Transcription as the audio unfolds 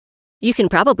You can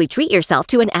probably treat yourself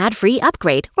to an ad-free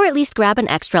upgrade or at least grab an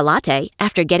extra latte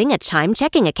after getting a Chime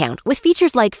checking account with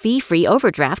features like fee-free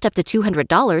overdraft up to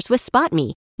 $200 with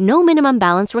SpotMe. No minimum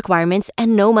balance requirements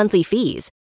and no monthly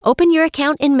fees. Open your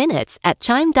account in minutes at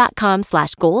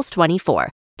chime.com/goals24.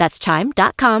 That's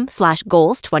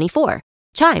chime.com/goals24.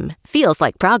 Chime feels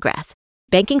like progress.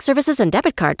 Banking services and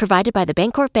debit card provided by the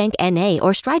Bancorp Bank N.A.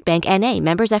 or Stride Bank N.A.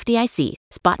 members FDIC.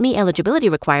 SpotMe eligibility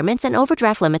requirements and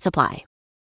overdraft limits apply.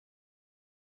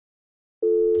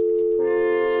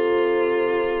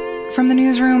 From the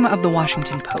newsroom of The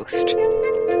Washington Post.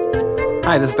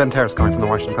 Hi, this is Ben Terrace calling from The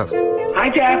Washington Post. Hi,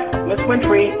 Jeff. Miss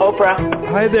Winfrey, Oprah.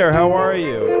 Hi there, how are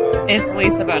you? It's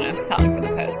Lisa Bonus calling for The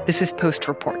Post. This is Post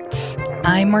Reports.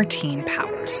 I'm Martine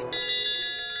Powers.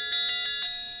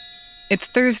 It's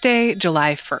Thursday,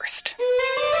 July 1st.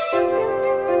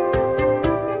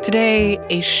 Today,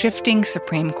 a shifting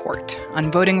Supreme Court on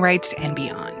voting rights and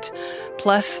beyond,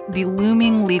 plus the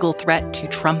looming legal threat to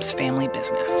Trump's family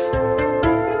business.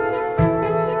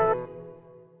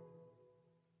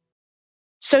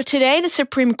 So today, the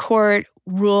Supreme Court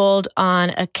ruled on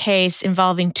a case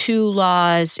involving two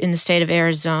laws in the state of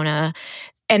Arizona,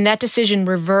 and that decision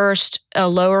reversed a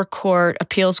lower court,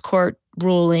 appeals court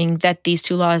ruling that these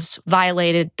two laws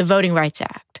violated the Voting Rights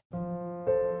Act.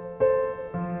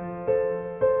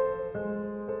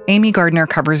 Amy Gardner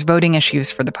covers voting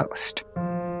issues for The Post.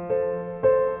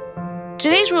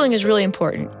 Today's ruling is really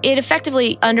important. It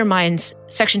effectively undermines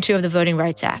Section 2 of the Voting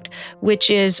Rights Act,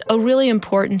 which is a really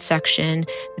important section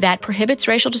that prohibits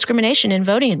racial discrimination in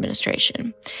voting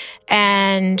administration.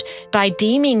 And by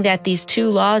deeming that these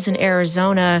two laws in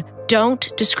Arizona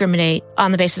don't discriminate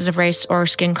on the basis of race or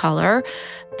skin color,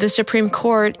 the Supreme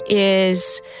Court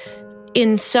is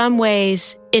in some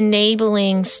ways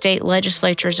enabling state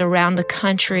legislatures around the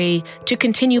country to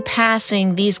continue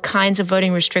passing these kinds of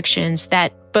voting restrictions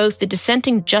that both the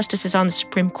dissenting justices on the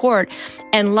Supreme Court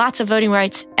and lots of voting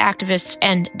rights activists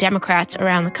and Democrats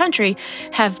around the country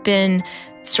have been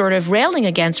sort of railing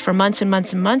against for months and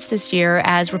months and months this year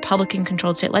as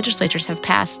Republican-controlled state legislatures have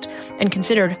passed and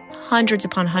considered hundreds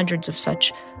upon hundreds of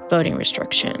such voting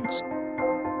restrictions.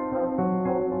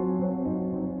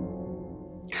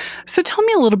 So tell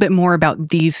me a little bit more about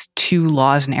these two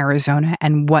laws in Arizona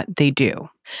and what they do.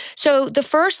 So the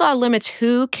first law limits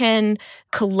who can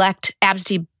collect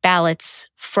absentee ballots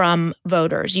from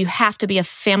voters. You have to be a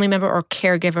family member or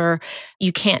caregiver.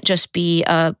 You can't just be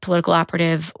a political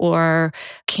operative or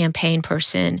campaign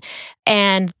person.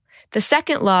 And the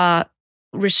second law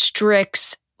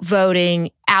restricts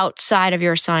voting outside of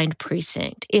your assigned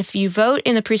precinct. If you vote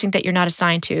in the precinct that you're not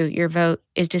assigned to, your vote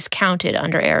is discounted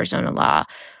under Arizona law.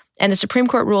 And the Supreme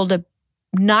Court ruled that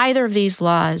neither of these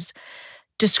laws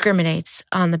discriminates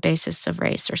on the basis of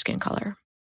race or skin color.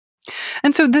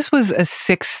 And so this was a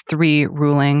 6-3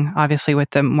 ruling, obviously with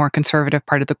the more conservative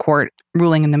part of the court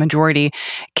ruling in the majority.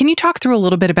 Can you talk through a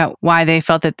little bit about why they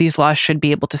felt that these laws should be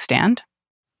able to stand?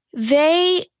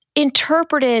 They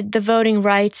interpreted the Voting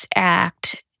Rights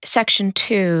Act, Section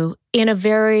 2, in a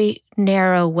very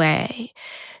narrow way.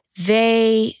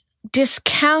 They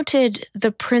discounted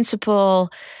the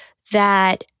principle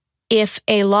that if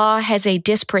a law has a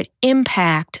disparate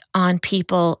impact on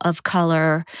people of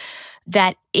color,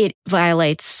 that it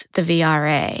violates the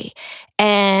VRA.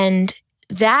 And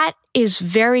that is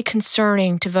very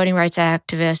concerning to voting rights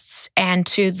activists and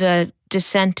to the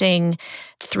dissenting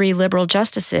 3 liberal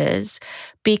justices,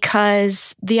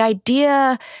 because the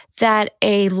idea that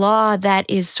a law that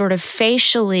is sort of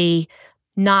facially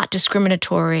not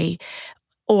discriminatory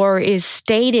or is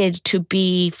stated to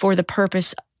be for the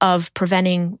purpose of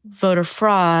preventing voter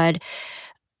fraud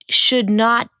should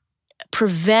not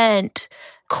prevent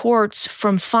courts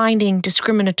from finding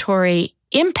discriminatory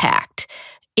impact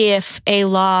if a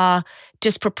law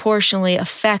disproportionately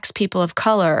affects people of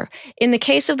color. In the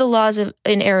case of the laws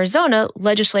in Arizona,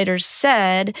 legislators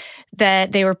said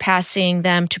that they were passing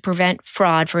them to prevent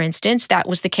fraud, for instance. That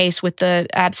was the case with the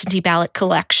absentee ballot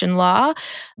collection law.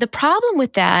 The problem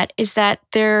with that is that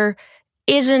there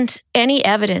isn't any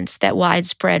evidence that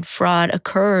widespread fraud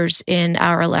occurs in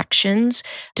our elections,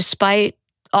 despite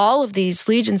all of these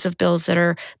legions of bills that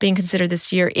are being considered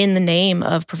this year in the name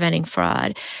of preventing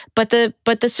fraud. But the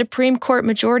Supreme Court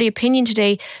majority opinion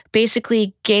today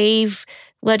basically gave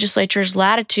legislatures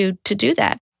latitude to do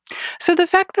that. So the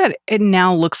fact that it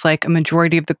now looks like a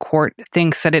majority of the court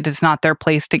thinks that it is not their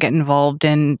place to get involved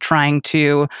in trying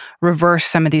to reverse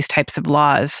some of these types of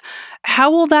laws,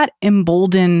 how will that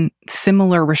embolden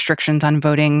similar restrictions on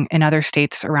voting in other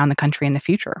states around the country in the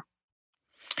future?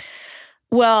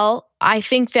 Well, I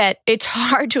think that it's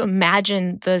hard to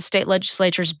imagine the state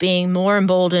legislatures being more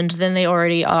emboldened than they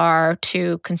already are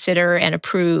to consider and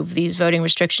approve these voting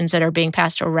restrictions that are being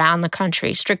passed around the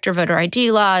country. Stricter voter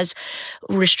ID laws,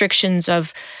 restrictions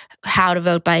of how to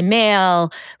vote by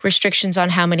mail, restrictions on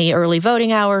how many early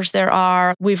voting hours there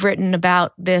are. We've written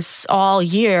about this all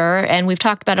year, and we've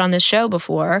talked about it on this show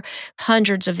before,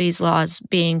 hundreds of these laws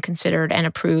being considered and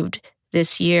approved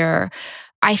this year.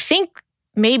 I think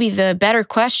maybe the better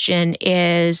question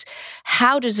is,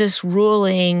 how does this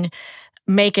ruling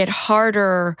make it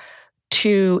harder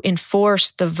to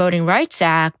enforce the Voting Rights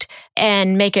Act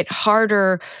and make it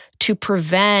harder to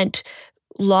prevent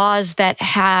laws that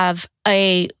have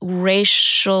a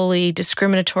racially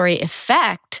discriminatory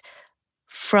effect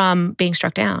from being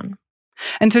struck down?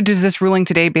 And so does this ruling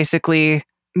today basically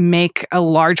make a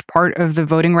large part of the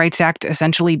Voting Rights Act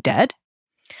essentially dead?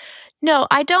 No,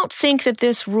 I don't think that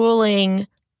this ruling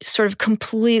sort of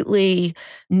completely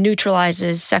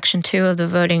neutralizes Section 2 of the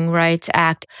Voting Rights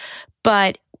Act.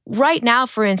 But right now,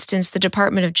 for instance, the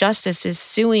Department of Justice is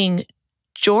suing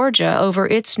Georgia over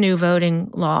its new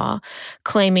voting law,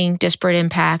 claiming disparate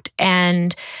impact.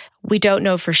 And we don't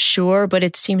know for sure, but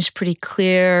it seems pretty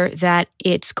clear that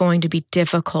it's going to be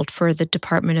difficult for the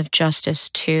Department of Justice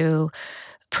to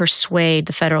persuade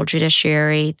the federal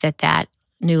judiciary that that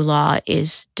new law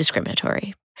is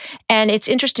discriminatory. And it's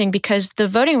interesting because the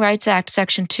Voting Rights Act,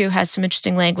 Section 2, has some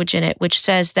interesting language in it, which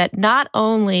says that not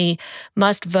only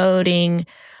must voting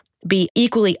be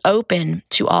equally open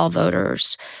to all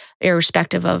voters,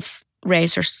 irrespective of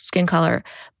race or skin color,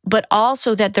 but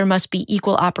also that there must be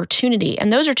equal opportunity.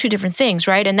 And those are two different things,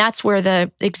 right? And that's where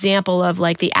the example of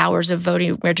like the hours of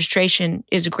voting registration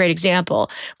is a great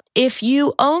example. If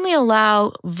you only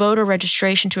allow voter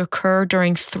registration to occur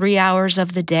during 3 hours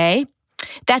of the day,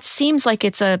 that seems like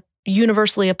it's a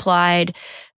universally applied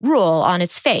rule on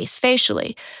its face,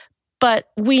 facially. But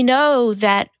we know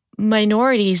that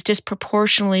minorities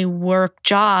disproportionately work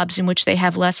jobs in which they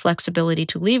have less flexibility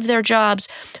to leave their jobs,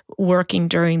 working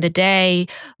during the day,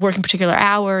 working particular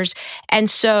hours. And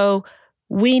so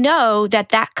we know that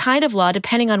that kind of law,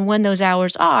 depending on when those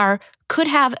hours are, could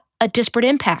have a disparate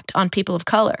impact on people of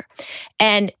color.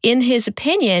 And in his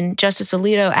opinion, Justice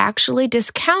Alito actually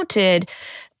discounted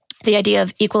the idea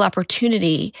of equal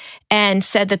opportunity and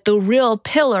said that the real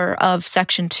pillar of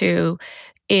Section 2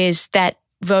 is that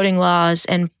voting laws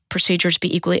and procedures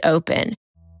be equally open.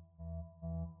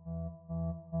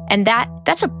 And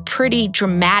that's a pretty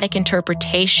dramatic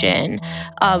interpretation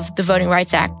of the Voting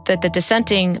Rights Act that the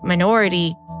dissenting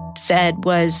minority said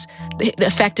was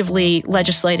effectively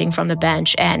legislating from the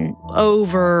bench and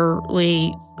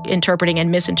overly interpreting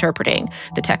and misinterpreting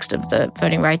the text of the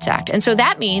Voting Rights Act. And so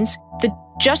that means the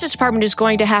Justice Department is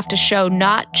going to have to show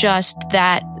not just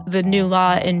that the new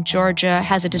law in Georgia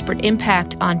has a disparate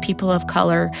impact on people of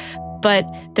color, but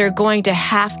they're going to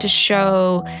have to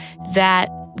show that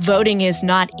voting is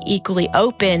not equally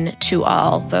open to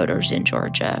all voters in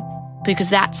Georgia, because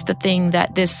that's the thing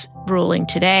that this ruling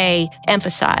today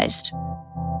emphasized.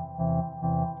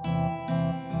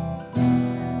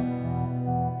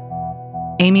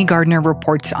 Amy Gardner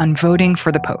reports on Voting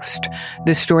for the Post.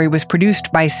 This story was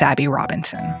produced by Sabby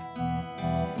Robinson.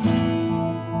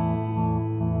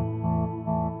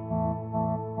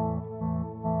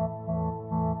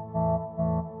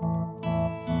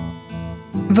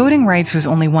 Voting rights was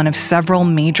only one of several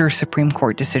major Supreme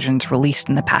Court decisions released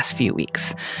in the past few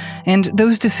weeks. And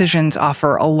those decisions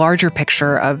offer a larger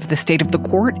picture of the state of the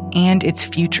court and its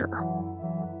future.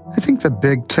 I think the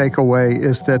big takeaway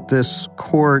is that this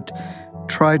court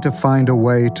tried to find a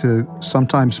way to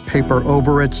sometimes paper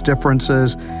over its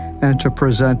differences and to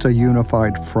present a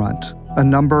unified front. A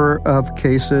number of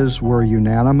cases were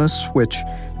unanimous, which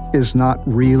is not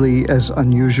really as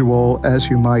unusual as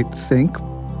you might think.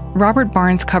 Robert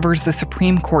Barnes covers the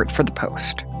Supreme Court for the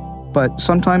Post. But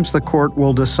sometimes the court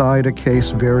will decide a case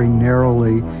very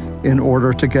narrowly in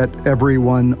order to get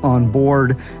everyone on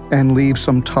board and leave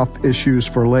some tough issues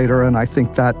for later, and I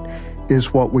think that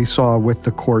is what we saw with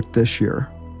the court this year.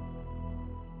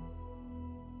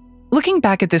 Looking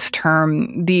back at this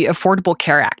term, the Affordable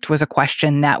Care Act was a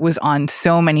question that was on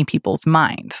so many people's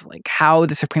minds, like how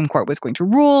the Supreme Court was going to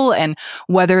rule and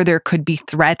whether there could be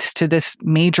threats to this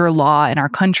major law in our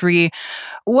country.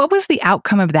 What was the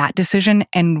outcome of that decision,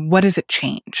 and what does it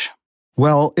change?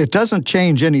 Well, it doesn't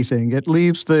change anything. It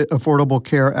leaves the Affordable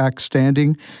Care Act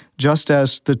standing, just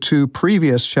as the two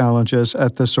previous challenges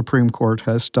at the Supreme Court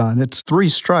has done. It's 3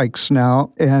 strikes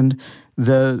now, and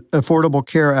the Affordable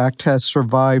Care Act has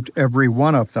survived every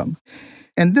one of them.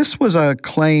 And this was a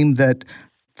claim that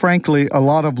frankly, a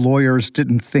lot of lawyers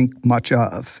didn't think much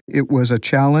of. It was a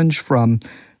challenge from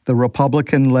the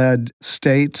Republican-led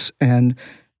states and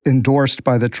endorsed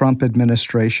by the Trump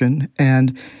administration.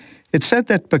 And it said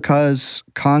that because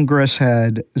Congress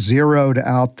had zeroed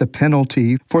out the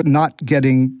penalty for not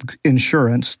getting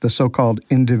insurance, the so-called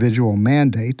individual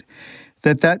mandate,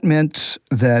 that meant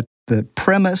that the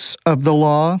premise of the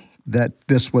law, that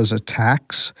this was a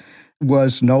tax,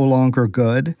 was no longer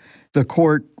good. The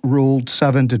court ruled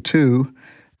 7-2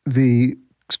 the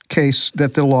case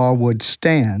that the law would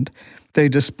stand. They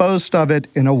disposed of it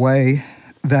in a way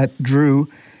that drew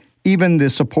even the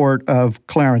support of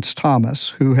Clarence Thomas,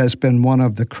 who has been one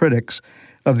of the critics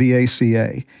of the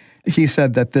ACA. He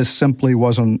said that this simply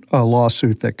wasn't a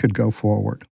lawsuit that could go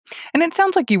forward. And it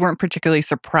sounds like you weren't particularly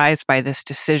surprised by this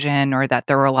decision or that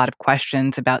there were a lot of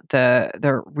questions about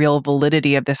the real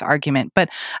validity of this argument. But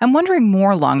I'm wondering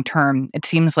more long term, it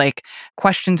seems like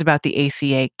questions about the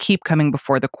ACA keep coming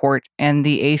before the court and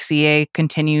the ACA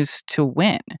continues to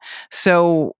win.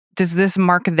 So does this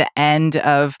mark the end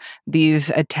of these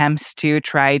attempts to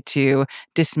try to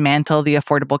dismantle the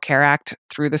Affordable Care Act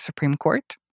through the Supreme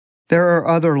Court? There are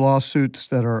other lawsuits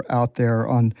that are out there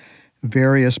on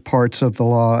various parts of the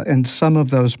law, and some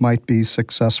of those might be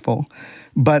successful.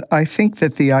 But I think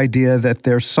that the idea that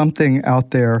there's something out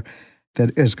there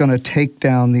that is going to take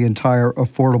down the entire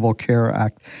Affordable Care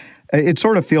Act, it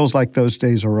sort of feels like those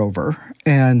days are over,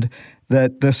 and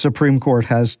that the Supreme Court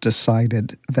has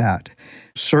decided that.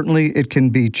 Certainly it can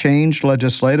be changed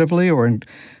legislatively, or in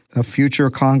a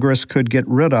future Congress could get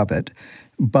rid of it.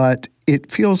 But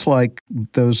it feels like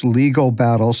those legal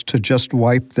battles to just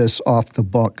wipe this off the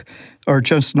book are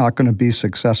just not going to be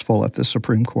successful at the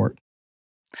Supreme Court.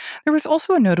 There was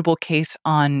also a notable case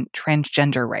on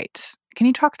transgender rights. Can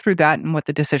you talk through that and what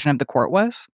the decision of the court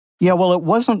was? Yeah, well, it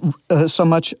wasn't so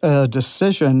much a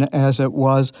decision as it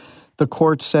was the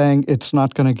court saying it's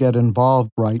not going to get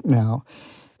involved right now.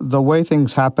 The way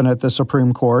things happen at the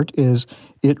Supreme Court is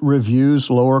it reviews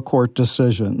lower court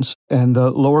decisions. And the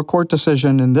lower court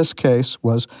decision in this case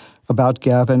was about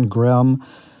Gavin Grimm,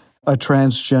 a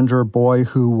transgender boy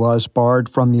who was barred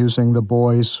from using the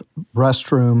boys'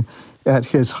 restroom at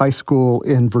his high school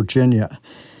in Virginia.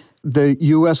 The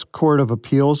U.S. Court of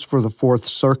Appeals for the Fourth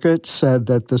Circuit said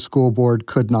that the school board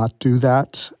could not do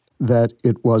that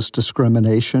it was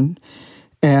discrimination.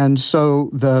 And so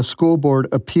the school board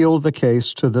appealed the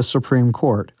case to the Supreme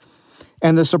Court.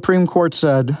 And the Supreme Court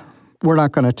said, we're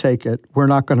not going to take it. We're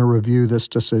not going to review this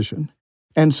decision.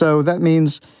 And so that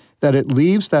means that it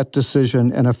leaves that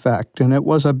decision in effect. And it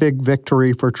was a big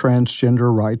victory for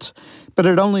transgender rights. But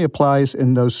it only applies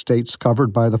in those states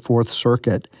covered by the Fourth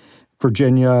Circuit,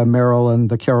 Virginia,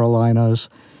 Maryland, the Carolinas.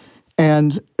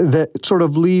 And that sort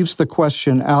of leaves the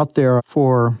question out there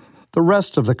for the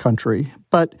rest of the country.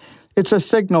 But it's a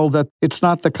signal that it's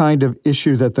not the kind of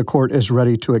issue that the court is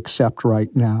ready to accept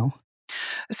right now.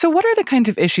 So what are the kinds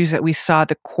of issues that we saw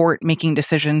the court making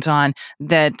decisions on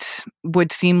that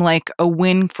would seem like a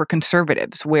win for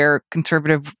conservatives, where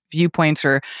conservative viewpoints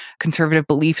or conservative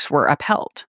beliefs were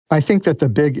upheld? I think that the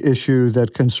big issue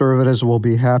that conservatives will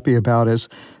be happy about is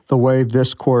the way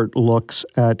this court looks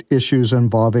at issues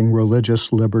involving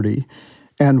religious liberty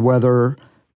and whether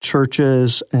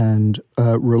churches and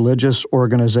religious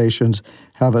organizations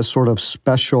have a sort of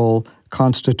special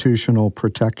constitutional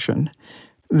protection.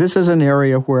 This is an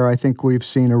area where I think we've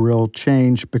seen a real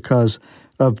change because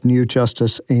of new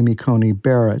Justice Amy Coney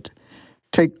Barrett.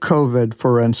 Take COVID,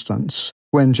 for instance.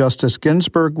 When Justice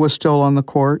Ginsburg was still on the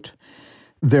court,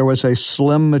 there was a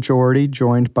slim majority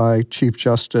joined by Chief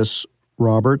Justice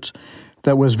Roberts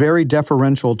that was very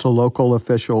deferential to local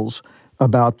officials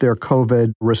about their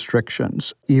COVID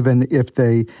restrictions, even if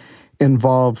they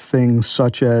involved things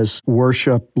such as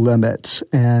worship limits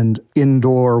and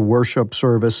indoor worship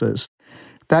services.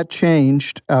 That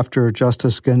changed after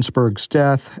Justice Ginsburg's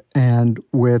death and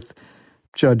with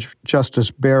Justice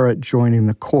Barrett joining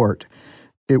the court.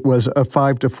 It was a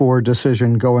 5-4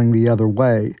 decision going the other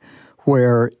way,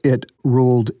 where it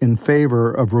ruled in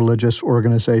favor of religious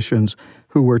organizations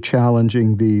who were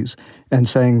challenging these and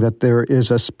saying that there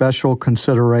is a special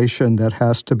consideration that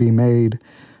has to be made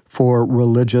for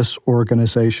religious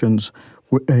organizations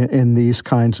in these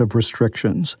kinds of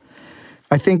restrictions.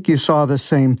 I think you saw the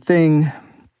same thing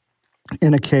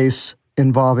in a case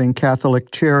involving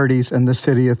Catholic Charities and the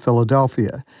city of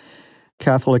Philadelphia.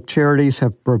 Catholic Charities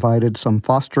have provided some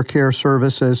foster care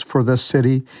services for the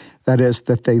city. That is,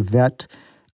 that they vet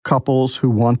couples who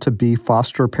want to be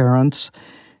foster parents,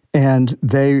 and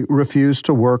they refuse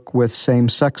to work with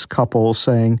same-sex couples,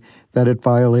 saying that it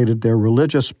violated their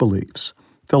religious beliefs.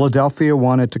 Philadelphia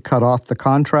wanted to cut off the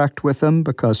contract with them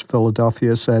because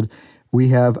Philadelphia said, we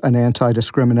have an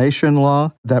anti-discrimination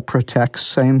law that protects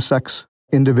same-sex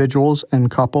individuals and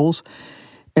couples.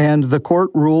 And the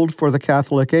court ruled for the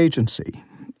Catholic agency.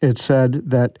 It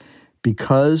said that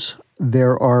because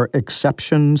there are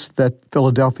exceptions that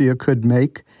Philadelphia could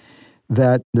make,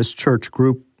 that this church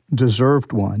group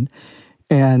deserved one.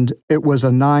 And it was a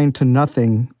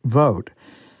 9-0 vote.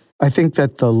 I think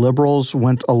that the liberals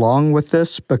went along with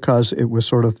this because it was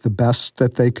sort of the best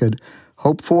that they could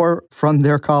hope for from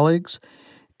their colleagues.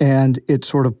 And it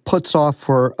sort of puts off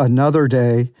for another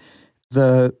day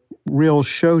the real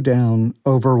showdown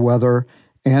over whether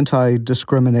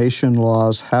anti-discrimination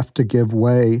laws have to give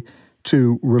way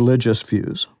to religious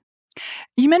views.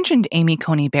 You mentioned Amy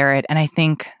Coney Barrett, and I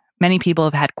think many people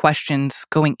have had questions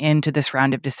going into this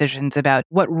round of decisions about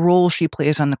what role she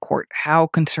plays on the court, how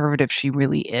conservative she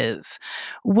really is.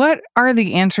 What are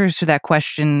the answers to that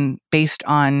question based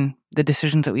on the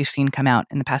decisions that we've seen come out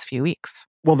in the past few weeks?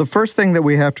 Well, the first thing that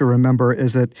we have to remember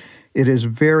is that it is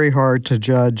very hard to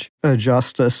judge a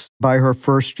justice by her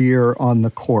first year on the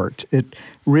court. It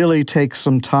really takes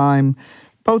some time,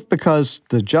 both because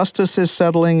the justice is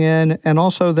settling in and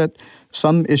also that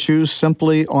some issues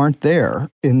simply aren't there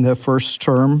in the first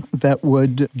term that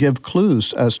would give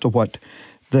clues as to what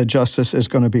the justice is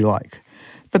going to be like.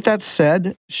 But that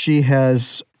said, she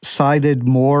has sided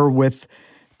more with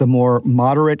the more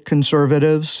moderate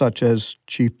conservatives, such as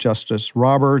Chief Justice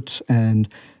Roberts and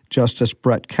Justice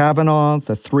Brett Kavanaugh.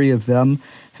 The three of them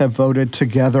have voted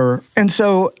together. And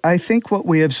so I think what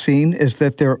we have seen is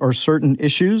that there are certain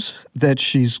issues that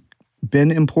she's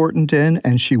been important in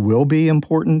and she will be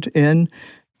important in.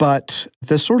 But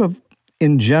the sort of,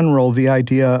 in general, the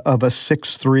idea of a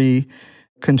 6-3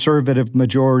 conservative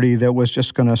majority that was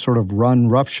just going to sort of run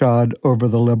roughshod over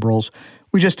the liberals,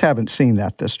 we just haven't seen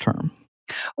that this term.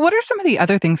 What are some of the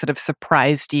other things that have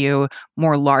surprised you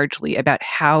more largely about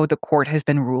how the court has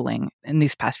been ruling in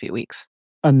these past few weeks?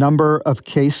 A number of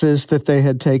cases that they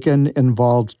had taken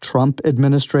involved Trump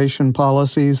administration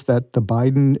policies that the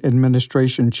Biden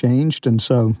administration changed, and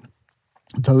so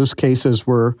those cases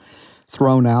were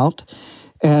thrown out.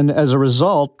 And as a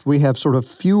result, we have sort of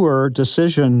fewer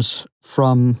decisions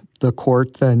from the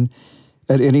court than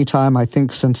at any time, I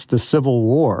think, since the Civil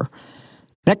War.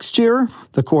 Next year,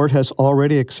 the court has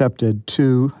already accepted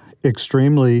two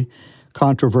extremely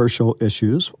controversial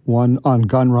issues, one on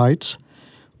gun rights,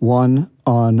 one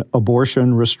on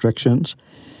abortion restrictions.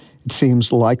 It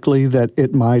seems likely that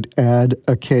it might add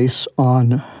a case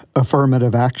on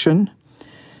affirmative action.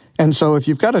 And so if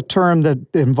you've got a term that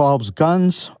involves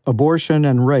guns, abortion,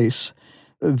 and race,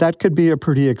 that could be a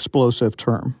pretty explosive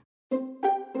term.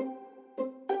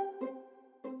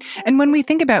 And when we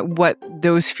think about what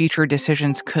those future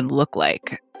decisions could look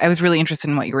like, I was really interested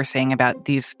in what you were saying about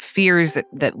these fears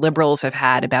that liberals have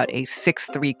had about a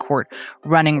 6-3 court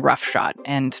running roughshod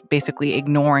and basically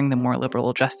ignoring the more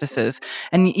liberal justices.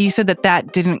 And you said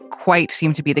that didn't quite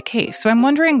seem to be the case. So I'm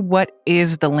wondering, what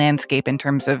is the landscape in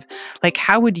terms of, like,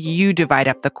 how would you divide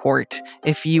up the court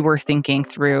if you were thinking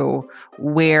through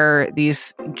where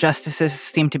these justices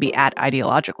seem to be at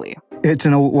ideologically? It's,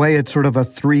 in a way, it's sort of a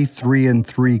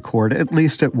 3-3-3 court. At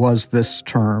least it was this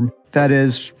term. That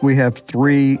is, we have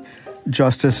three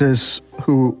justices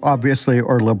who obviously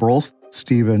are liberals,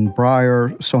 Stephen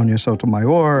Breyer, Sonia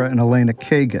Sotomayor, and Elena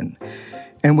Kagan.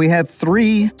 And we have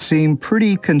three seem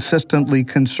pretty consistently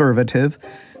conservative.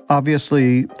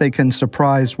 Obviously, they can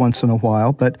surprise once in a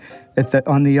while, but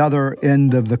on the other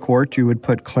end of the court, you would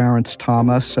put Clarence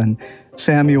Thomas and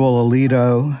Samuel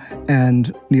Alito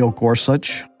and Neil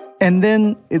Gorsuch. And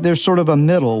then there's sort of a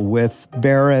middle with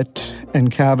Barrett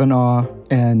and Kavanaugh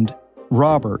and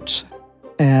Roberts.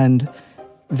 And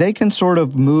they can sort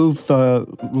of move the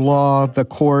law, the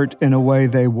court, in a way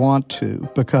they want to,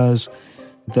 because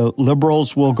the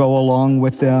liberals will go along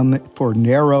with them for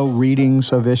narrow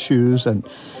readings of issues and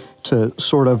to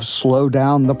sort of slow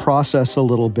down the process a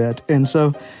little bit. And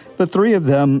so the three of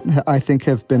them, I think,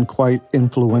 have been quite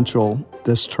influential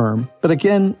this term. But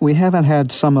again, we haven't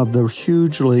had some of the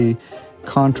hugely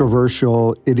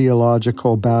controversial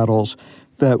ideological battles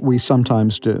that we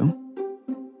sometimes do.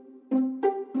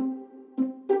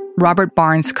 Robert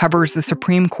Barnes covers the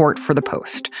Supreme Court for The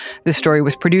Post. This story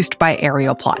was produced by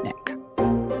Ariel Plotnick.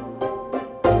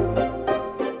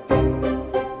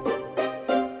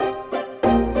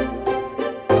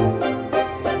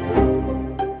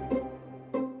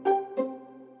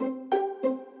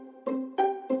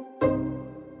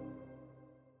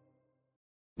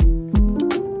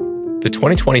 The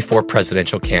 2024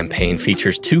 presidential campaign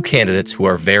features two candidates who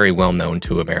are very well known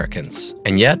to Americans,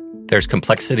 and yet There's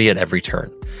complexity at every turn.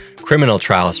 Criminal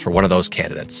trials for one of those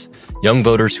candidates. Young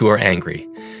voters who are angry.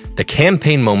 The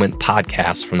Campaign Moment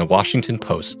podcast from the Washington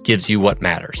Post gives you what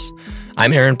matters.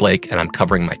 I'm Aaron Blake, and I'm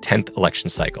covering my 10th election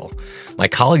cycle. My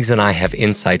colleagues and I have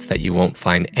insights that you won't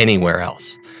find anywhere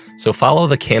else. So follow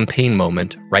the Campaign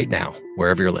Moment right now,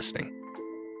 wherever you're listening.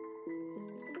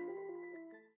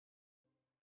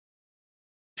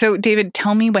 So, David,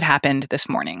 tell me what happened this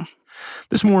morning.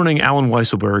 This morning, Allen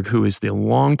Weisselberg, who is the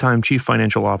longtime chief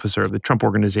financial officer of the Trump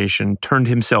Organization, turned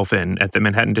himself in at the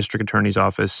Manhattan District Attorney's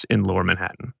office in Lower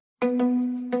Manhattan.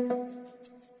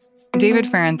 David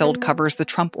Fahrenthold covers the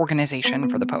Trump Organization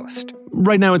for The Post.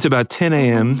 Right now, it's about 10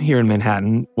 a.m. here in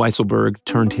Manhattan. Weisselberg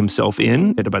turned himself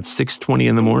in at about 6:20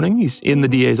 in the morning. He's in the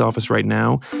DA's office right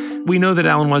now. We know that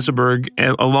Allen Weisselberg,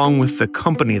 along with the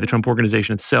company, the Trump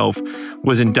Organization itself,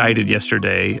 was indicted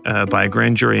yesterday by a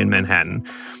grand jury in Manhattan.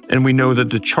 And we know that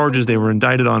the charges they were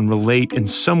indicted on relate in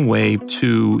some way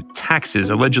to taxes,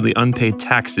 allegedly unpaid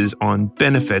taxes on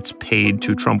benefits paid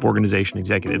to Trump Organization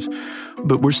executives.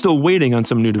 But we're still waiting on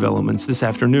some new developments. This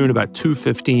afternoon, about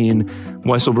 2:15,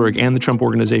 Weisselberg and the Trump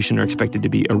Organization are expected to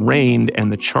be arraigned,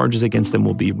 and the charges against them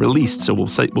will be released. So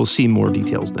we'll see more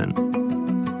details then.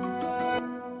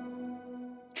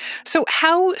 So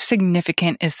how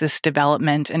significant is this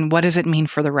development, and what does it mean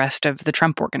for the rest of the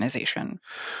Trump Organization?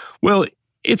 Well,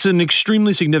 it's an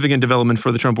extremely significant development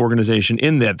for the Trump Organization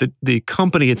in that the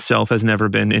company itself has never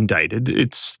been indicted.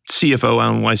 Its CFO,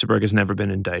 Allen Weisselberg, has never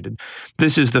been indicted.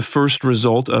 This is the first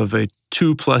result of a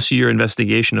 2+ year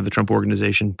investigation of the Trump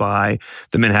Organization by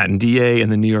the Manhattan DA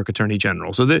and the New York Attorney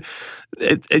General. So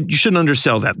you shouldn't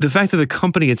undersell that. The fact that the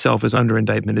company itself is under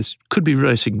indictment could be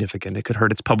really significant. It could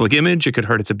hurt its public image. It could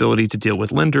hurt its ability to deal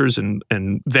with lenders and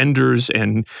vendors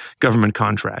and government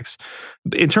contracts.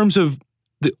 In terms of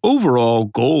the overall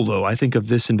goal, though, I think, of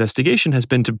this investigation has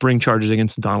been to bring charges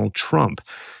against Donald Trump.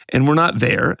 And we're not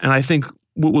there. And I think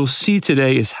what we'll see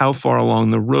today is how far along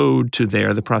the road to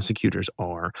there the prosecutors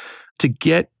are. To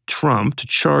get Trump, to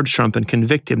charge Trump and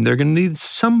convict him, they're going to need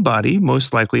somebody,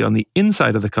 most likely on the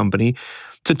inside of the company,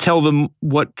 to tell them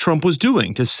what Trump was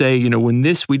doing, to say, when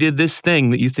we did this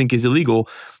thing that you think is illegal,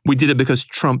 we did it because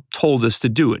Trump told us to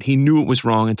do it. He knew it was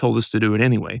wrong and told us to do it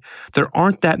anyway. There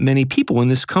aren't that many people in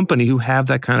this company who have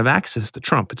that kind of access to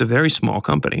Trump. It's a very small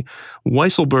company.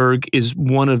 Weisselberg is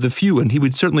one of the few, and he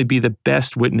would certainly be the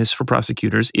best witness for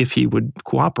prosecutors if he would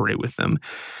cooperate with them.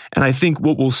 And I think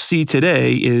what we'll see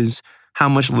today is how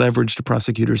much leverage do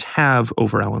prosecutors have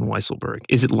over Allen Weisselberg?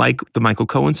 Is it like the Michael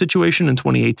Cohen situation in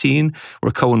 2018,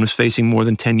 where Cohen was facing more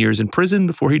than 10 years in prison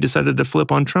before he decided to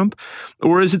flip on Trump?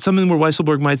 Or is it something where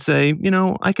Weisselberg might say,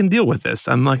 I can deal with this.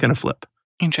 I'm not going to flip.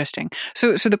 Interesting.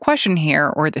 So the question here,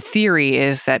 or the theory,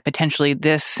 is that potentially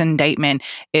this indictment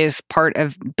is part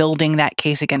of building that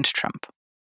case against Trump.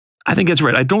 I think that's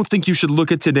right. I don't think you should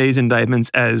look at today's indictments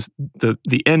as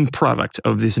the end product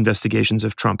of these investigations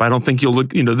of Trump. I don't think you'll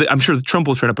look, I'm sure Trump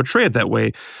will try to portray it that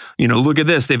way. Look at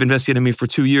this. They've investigated me for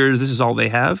 2 years. This is all they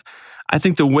have. I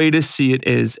think the way to see it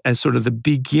is as sort of the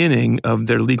beginning of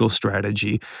their legal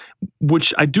strategy,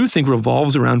 which I do think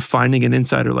revolves around finding an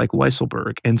insider like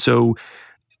Weisselberg. And so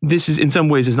this is, in some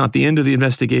ways, is not the end of the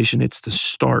investigation. It's the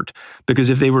start.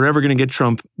 Because if they were ever going to get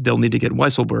Trump, they'll need to get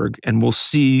Weisselberg. And we'll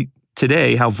see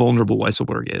today how vulnerable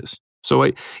Weisselberg is. So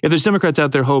if there's Democrats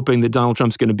out there hoping that Donald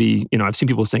Trump's going to be, I've seen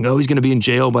people saying, he's going to be in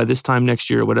jail by this time next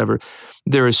year or whatever.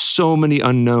 There are so many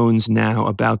unknowns now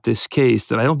about this case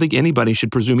that I don't think anybody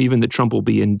should presume even that Trump will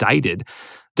be indicted.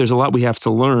 There's a lot we have to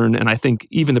learn. And I think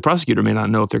even the prosecutor may not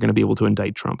know if they're going to be able to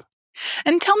indict Trump.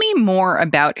 And tell me more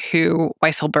about who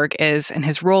Weisselberg is and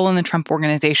his role in the Trump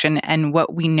Organization and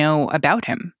what we know about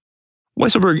him.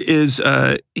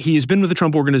 Weisselberg he has been with the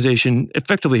Trump Organization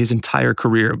effectively his entire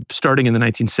career, starting in the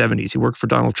 1970s. He worked for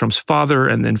Donald Trump's father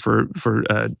and then for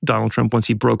Donald Trump once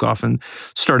he broke off and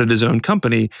started his own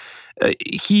company.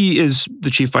 He is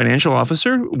the chief financial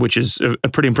officer, which is a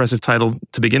pretty impressive title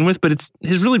to begin with, but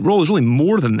his role is really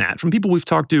more than that. From people we've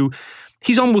talked to,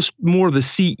 he's almost more the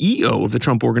CEO of the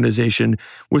Trump Organization,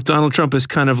 with Donald Trump as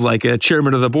kind of like a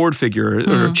chairman of the board figure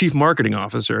or a chief marketing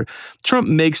officer. Trump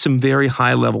makes some very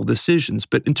high-level decisions,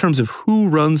 but in terms of who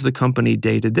runs the company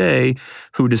day to day,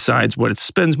 who decides what it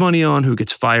spends money on, who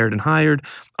gets fired and hired,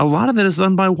 a lot of that is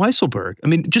done by Weisselberg. I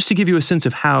mean, just to give you a sense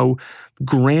of how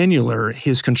granular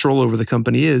his control over the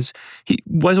company is,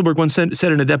 Weisselberg once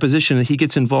said in a deposition that he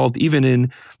gets involved even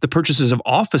in the purchases of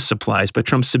office supplies by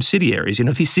Trump's subsidiaries.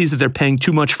 If he sees that they're paying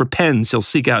too much for pens, he'll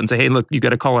seek out and say, hey, look, you got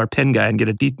to call our pen guy and get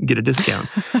a discount.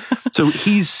 So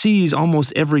he sees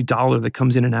almost every dollar that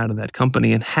comes in and out of that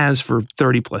company and has for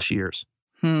 30 plus years.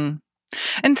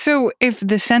 And so if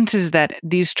the sense is that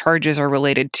these charges are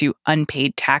related to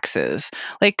unpaid taxes,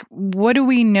 like what do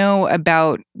we know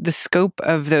about the scope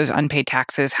of those unpaid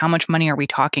taxes? How much money are we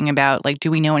talking about? Like,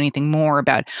 do we know anything more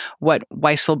about what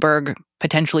Weisselberg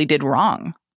potentially did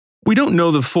wrong? We don't know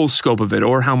the full scope of it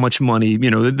or how much money,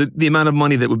 the amount of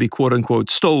money that would be quote unquote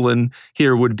stolen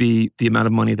here would be the amount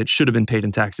of money that should have been paid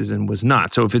in taxes and was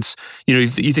not. So if it's,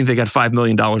 if you think they got $5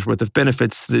 million worth of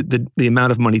benefits, the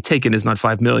amount of money taken is not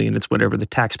 $5 million. It's whatever the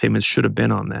tax payments should have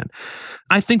been on that.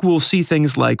 I think we'll see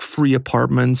things like free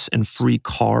apartments and free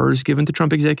cars given to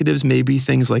Trump executives, maybe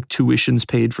things like tuitions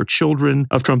paid for children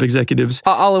of Trump executives.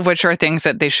 All of which are things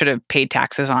that they should have paid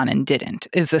taxes on and didn't,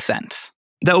 is the sense.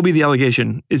 That will be the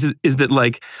allegation, is that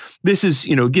like, this is,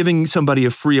 giving somebody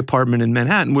a free apartment in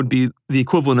Manhattan would be the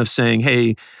equivalent of saying,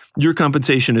 hey, your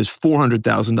compensation is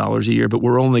 $400,000 a year, but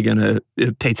we're only going to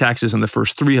pay taxes on the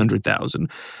first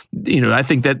 $300,000. I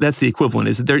think that's the equivalent,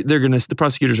 is that the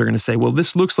prosecutors are going to say, well,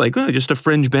 this looks like just a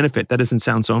fringe benefit. That doesn't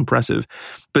sound so impressive.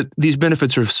 But these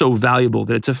benefits are so valuable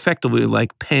that it's effectively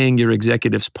like paying your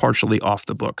executives partially off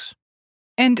the books.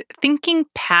 And thinking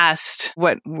past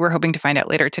what we're hoping to find out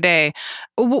later today,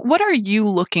 what are you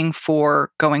looking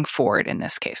for going forward in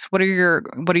this case? What are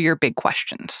your big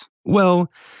questions?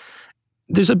 Well,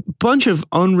 there's a bunch of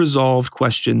unresolved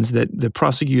questions that the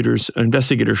prosecutors,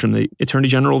 investigators from the Attorney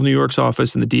General of New York's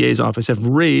office and the DA's office have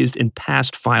raised in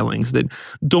past filings that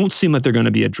don't seem like they're going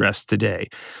to be addressed today.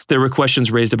 There were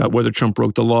questions raised about whether Trump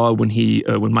broke the law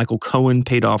when Michael Cohen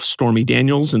paid off Stormy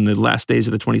Daniels in the last days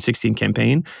of the 2016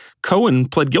 campaign. Cohen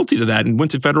pled guilty to that and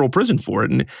went to federal prison for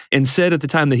it and said at the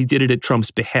time that he did it at Trump's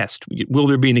behest. Will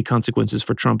there be any consequences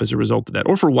for Trump as a result of that?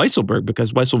 Or for Weisselberg,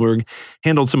 because Weisselberg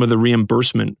handled some of the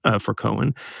reimbursement for Cohen.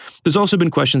 There's also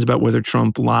been questions about whether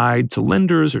Trump lied to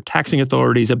lenders or taxing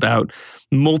authorities about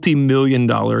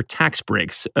multi-million-dollar tax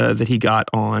breaks that he got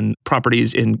on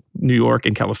properties in New York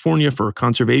and California for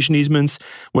conservation easements,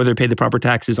 whether he paid the proper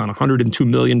taxes on $102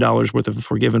 million worth of a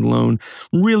forgiven loan.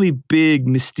 Really big,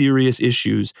 mysterious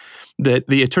issues that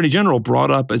the Attorney General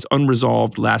brought up as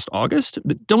unresolved last August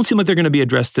that don't seem like they're going to be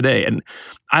addressed today. And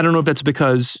I don't know if that's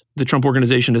because the Trump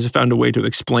organization has found a way to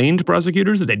explain to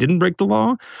prosecutors that they didn't break the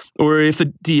law, or if the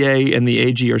DA and the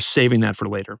AG are saving that for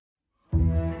later.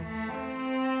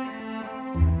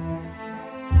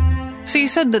 So you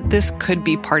said that this could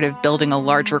be part of building a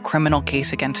larger criminal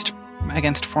case against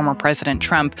former President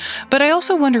Trump, but I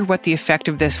also wonder what the effect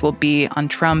of this will be on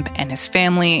Trump and his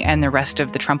family and the rest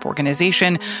of the Trump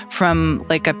organization from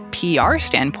like a PR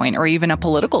standpoint or even a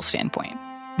political standpoint.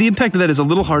 The impact of that is a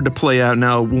little hard to play out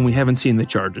now when we haven't seen the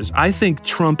charges. I think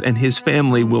Trump and his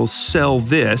family will sell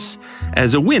this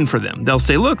as a win for them. They'll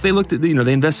say, look, they looked at, they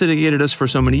investigated us for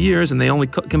so many years and they only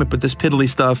came up with this piddly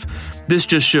stuff. This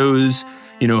just shows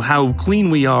how clean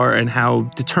we are and how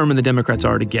determined the Democrats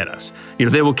are to get us.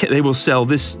 They will sell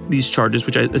these charges,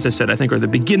 which, as I said, I think are the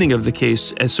beginning of the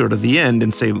case, as sort of the end,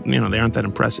 and say, they aren't that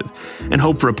impressive, and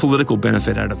hope for a political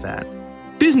benefit out of that.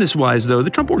 Business-wise, though, the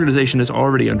Trump organization is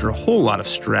already under a whole lot of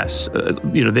stress.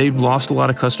 They've lost a lot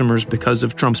of customers because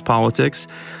of Trump's politics.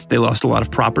 They lost a lot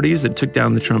of properties that took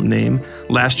down the Trump name.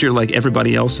 Last year, like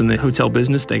everybody else in the hotel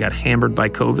business, they got hammered by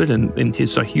COVID and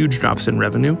saw huge drops in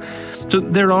revenue. So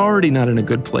they're already not in a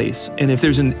good place. And if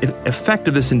there's an effect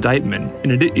of this indictment,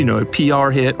 a PR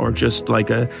hit or just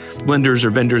like a lenders or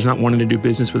vendors not wanting to do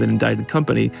business with an indicted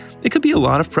company, it could be a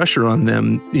lot of pressure on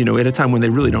them, at a time when they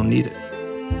really don't need it.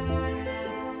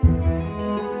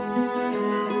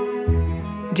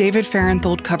 David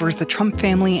Fahrenthold covers the Trump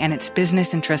family and its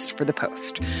business interests for The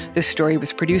Post. This story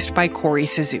was produced by Corey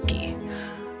Suzuki.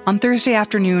 On Thursday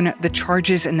afternoon, the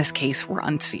charges in this case were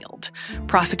unsealed.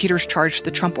 Prosecutors charged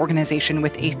the Trump organization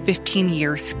with a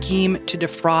 15-year scheme to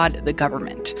defraud the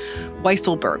government.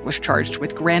 Weisselberg was charged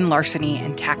with grand larceny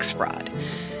and tax fraud.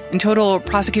 In total,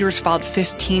 prosecutors filed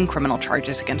 15 criminal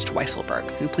charges against Weisselberg,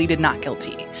 who pleaded not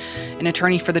guilty. An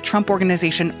attorney for the Trump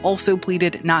organization also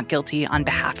pleaded not guilty on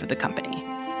behalf of the company.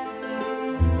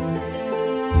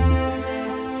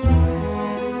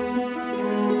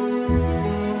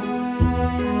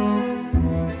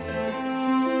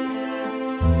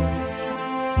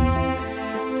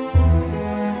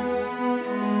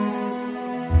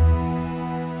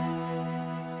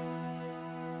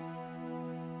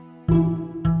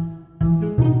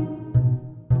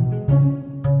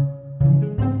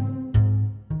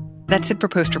 That's it for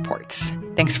Post Reports.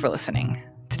 Thanks for listening.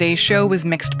 Today's show was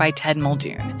mixed by Ted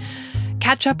Muldoon.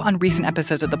 Catch up on recent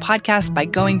episodes of the podcast by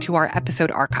going to our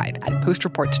episode archive at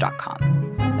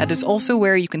postreports.com. That is also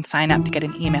where you can sign up to get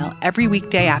an email every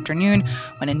weekday afternoon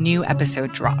when a new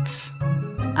episode drops.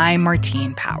 I'm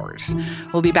Martine Powers.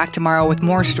 We'll be back tomorrow with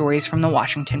more stories from the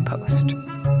Washington Post.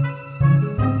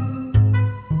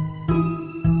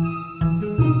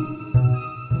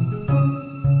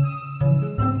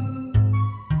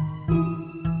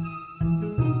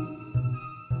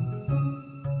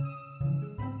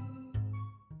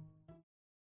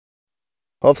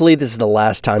 Hopefully this is the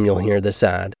last time you'll hear this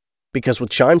ad, because with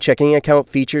Chime checking account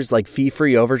features like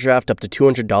fee-free overdraft up to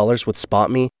 $200 with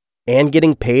SpotMe and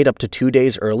getting paid up to 2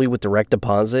 days early with direct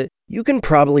deposit, you can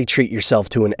probably treat yourself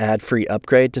to an ad-free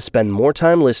upgrade to spend more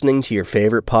time listening to your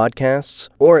favorite podcasts,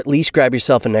 or at least grab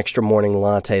yourself an extra morning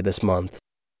latte this month.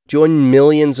 Join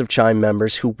millions of Chime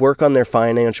members who work on their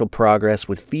financial progress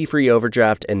with fee-free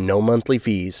overdraft and no monthly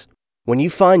fees. When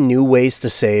you find new ways to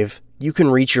save, you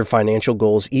can reach your financial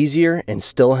goals easier and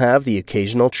still have the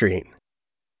occasional treat.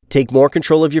 Take more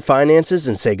control of your finances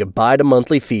and say goodbye to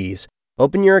monthly fees.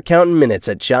 Open your account in minutes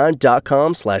at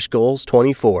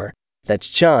chime.com/goals24. That's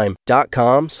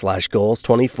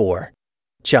chime.com/goals24.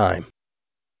 Chime.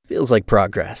 Feels like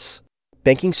progress.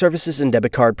 Banking services and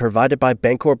debit card provided by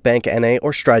Bancorp Bank N.A.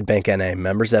 or Stride Bank N.A.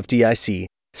 Members FDIC.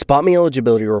 SpotMe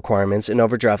eligibility requirements and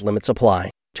overdraft limits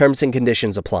apply. Terms and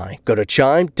conditions apply. Go to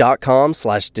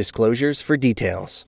chime.com/disclosures for details.